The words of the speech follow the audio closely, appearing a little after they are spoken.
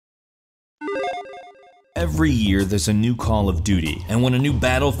Every year there's a new Call of Duty, and when a new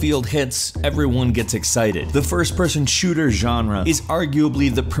Battlefield hits, everyone gets excited. The first-person shooter genre is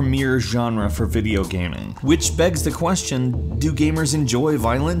arguably the premier genre for video gaming, which begs the question, do gamers enjoy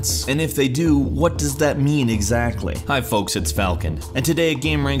violence? And if they do, what does that mean exactly? Hi folks, it's Falcon, and today at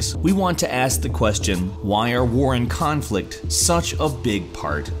GameRanks, we want to ask the question, why are war and conflict such a big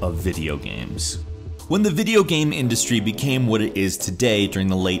part of video games? When the video game industry became what it is today during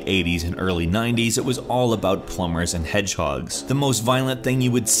the late 80s and early 90s, it was all about plumbers and hedgehogs. The most violent thing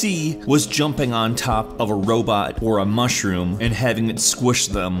you would see was jumping on top of a robot or a mushroom and having it squish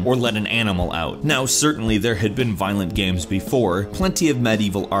them or let an animal out. Now, certainly there had been violent games before. Plenty of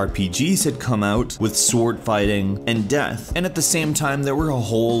medieval RPGs had come out with sword fighting and death, and at the same time there were a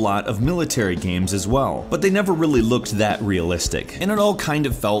whole lot of military games as well. But they never really looked that realistic, and it all kind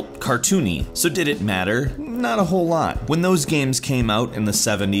of felt cartoony. So did it matter? Not a whole lot. When those games came out in the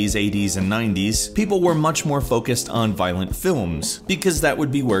 70s, 80s, and 90s, people were much more focused on violent films, because that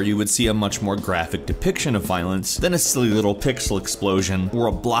would be where you would see a much more graphic depiction of violence than a silly little pixel explosion or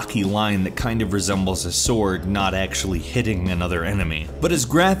a blocky line that kind of resembles a sword not actually hitting another enemy. But as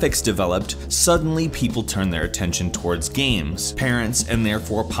graphics developed, suddenly people turned their attention towards games. Parents, and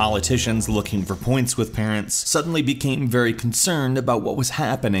therefore politicians looking for points with parents, suddenly became very concerned about what was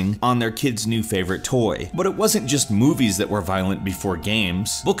happening on their kids' new favorite toy. But it wasn't just movies that were violent before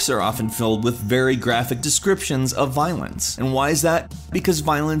games. Books are often filled with very graphic descriptions of violence. And why is that? Because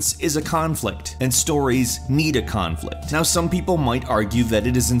violence is a conflict, and stories need a conflict. Now, some people might argue that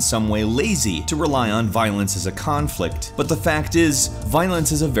it is in some way lazy to rely on violence as a conflict, but the fact is,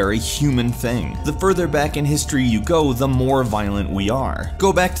 violence is a very human thing. The further back in history you go, the more violent we are.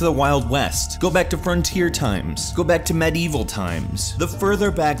 Go back to the Wild West, go back to frontier times, go back to medieval times. The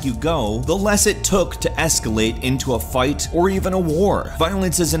further back you go, the less it took to escalate into a fight or even a war.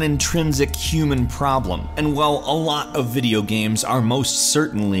 Violence is an intrinsic human problem, and while a lot of video games are most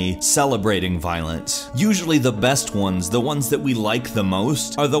certainly celebrating violence, usually the best ones, the ones that we like the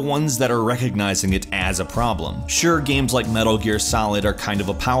most, are the ones that are recognizing it as a problem. Sure, games like Metal Gear Solid are kind of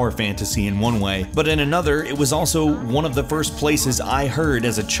a power fantasy in one way, but in another, it was also one of the first places I heard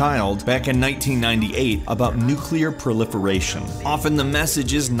as a child back in 1998 about nuclear proliferation. Often the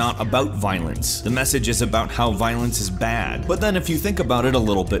message is not about violence. The message is about how violence is bad. But then if you think about it a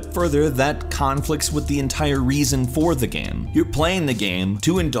little bit further, that conflicts with the entire reason for the game. You're playing the game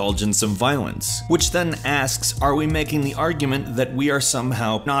to indulge in some violence, which then asks, are we making the argument that we are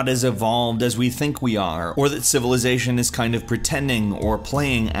somehow not as evolved as we think we are, or that civilization is kind of pretending or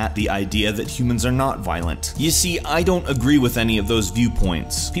playing at the idea that humans are not violent? You see, I don't agree with any of those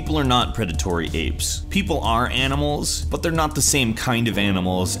viewpoints. People are not predatory apes. People are animals, but they're not the same kind of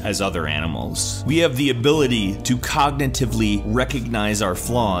animals as other animals. We have the ability to cognitively recognize our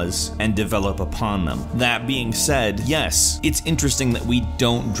flaws and develop upon them. That being said, yes, it's interesting that we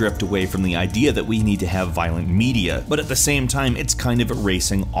don't drift away from the idea that we need to have violent media, but at the same time, it's kind of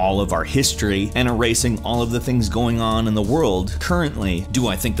erasing all of our history and erasing all of the things going on in the world currently. Do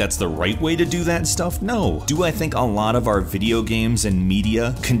I think that's the right way to do that stuff? No. Do I think a lot of our video games and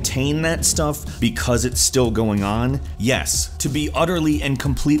media contain that stuff because it's still going on? Yes. To be utterly and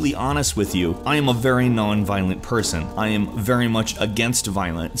completely honest with you, I am a very non-violent person. I am very much against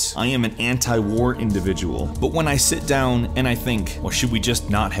violence. I am an anti-war individual. But when I sit down and I think, well, should we just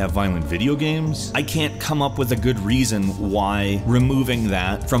not have violent video games? I can't come up with a good reason why removing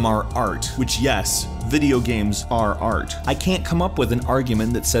that from our art, which yes, video games are art. I can't come up with an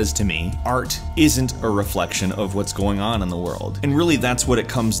argument that says to me, art isn't a reflection of what's going on in the world. And really that's what it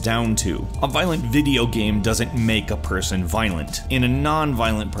comes down to. A violent video game doesn't make a person violent. In a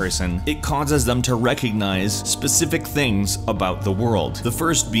non-violent person, it causes them to recognize specific things about the world. The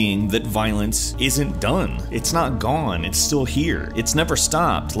first being that violence isn't done. It's not gone, it's still here. It's never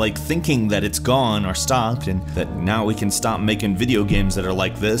stopped, like thinking that it's gone or stopped and that now we can stop making video games that are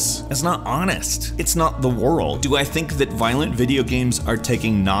like this. It's not honest. It's not the world. Do I think that violent video games are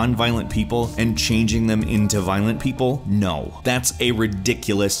taking non-violent people and changing them into violent people? No. That's a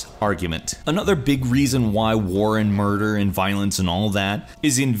ridiculous argument. Another big reason why war and murder and violence and all that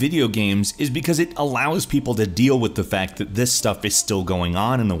is in video games is because it allows people to deal with the fact that this stuff is still going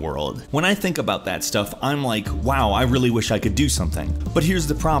on in the world. When I think about that stuff, I'm like, wow, I really wish I could do something. But here's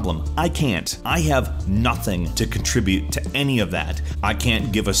the problem. I can't. I have nothing to contribute to any of that. I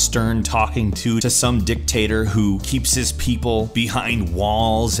can't give a stern talking to some dictator who keeps his people behind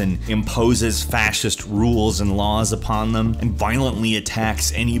walls and imposes fascist rules and laws upon them and violently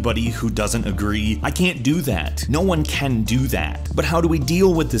attacks anybody who doesn't agree. I can't do that. No one can do that. But how do we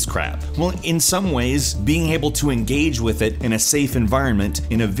deal with this crap? Well, in some ways, being able to engage with it in a safe environment,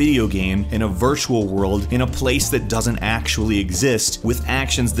 in a video game, in a virtual world, in a place that doesn't actually exist, with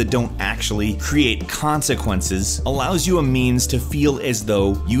actions that don't actually create consequences, allows you a means to feel as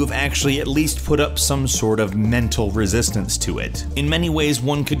though you have actually at least put up some sort of mental resistance to it. In many ways,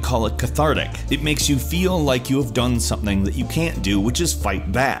 one could call it cathartic. It makes you feel like you have done something that you can't do, which is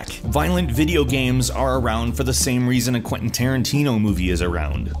fight back. Violent video games are around for the same reason a Quentin Tarantino movie is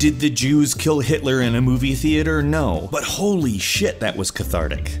around. Did the Jews kill Hitler in a movie theater? No. But holy shit, that was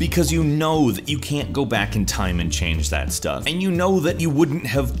cathartic. Because you know that you can't go back in time and change that stuff. And you know that you wouldn't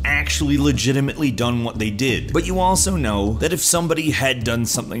have actually legitimately done what they did. But you also know that if somebody had done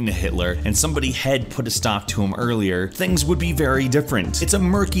something to Hitler and somebody had put a stop to him earlier, things would be very different. It's a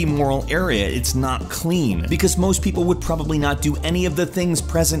murky moral area. It's not clean. Because most people would probably not do any of the things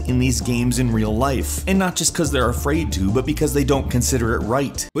present in these games in real life. And not just because they're afraid to, but because they don't consider it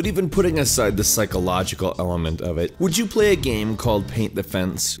right. But even putting aside the psychological element of it, would you play a game called Paint the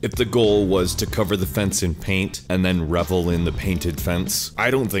Fence if the goal was to cover the fence in paint and then revel in the painted fence?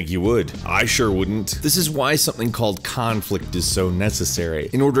 I don't think you would. I sure wouldn't. This is why something called conflict is so necessary.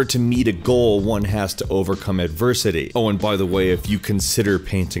 In order to meet a goal, one has to overcome adversity. Oh, and by the way, if you consider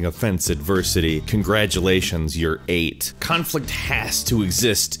painting a fence adversity, congratulations, you're 8. Conflict has to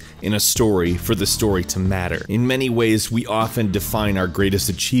exist in a story for the story to matter. In many ways, we often define our greatest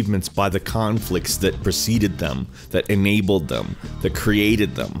achievements by the conflicts that preceded them, that enabled them, that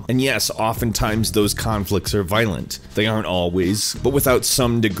created them. And yes, oftentimes those conflicts are violent. They aren't always, but without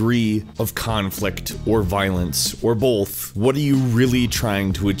some degree of conflict or violence or both, what are you really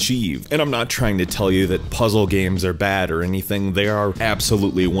trying to achieve? And I'm not trying to tell you that puzzle games are bad or anything. They are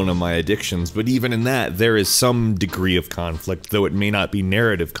absolutely one of my addictions, but even in that, there is some degree of conflict, though it may not be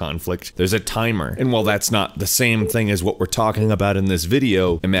narrative conflict. There's a timer. And while that's not the same thing as what we're talking about in this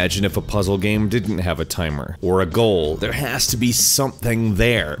video, imagine if a puzzle game didn't have a timer or a goal. There has to be something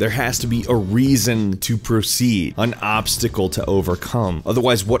there. There has to be a reason to proceed, an obstacle to overcome.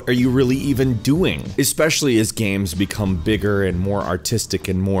 Otherwise, what are you really even doing? Especially as games become bigger and more artistic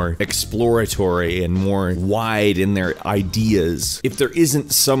and more exploratory and more wide in their ideas. If there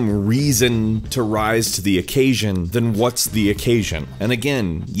isn't some reason to rise to the occasion, then what's the occasion? And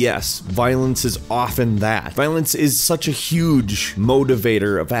again, yes, violence is often that. Violence is such a huge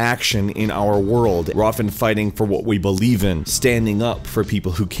motivator of action in our world. We're often fighting for what we believe in, standing up for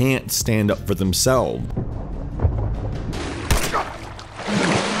people who can't stand up for themselves.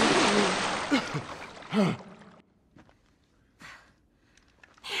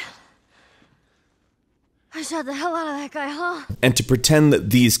 I shot the hell out of that guy, huh? And to pretend that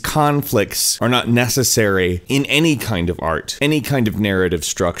these conflicts are not necessary in any kind of art, any kind of narrative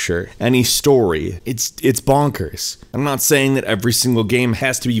structure, any story, it's bonkers. I'm not saying that every single game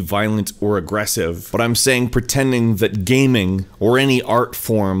has to be violent or aggressive, but I'm saying pretending that gaming or any art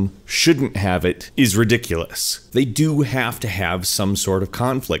form shouldn't have it is ridiculous. They do have to have some sort of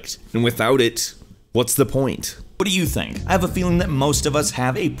conflict, and without it, what's the point? What do you think? I have a feeling that most of us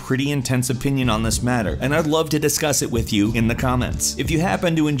have a pretty intense opinion on this matter, and I'd love to discuss it with you in the comments. If you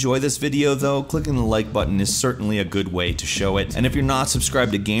happen to enjoy this video though, clicking the like button is certainly a good way to show it, and if you're not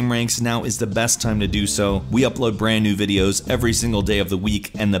subscribed to GameRanks, now is the best time to do so. We upload brand new videos every single day of the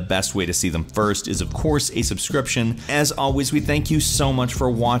week, and the best way to see them first is of course a subscription. As always, we thank you so much for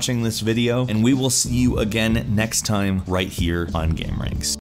watching this video, and we will see you again next time right here on GameRanks.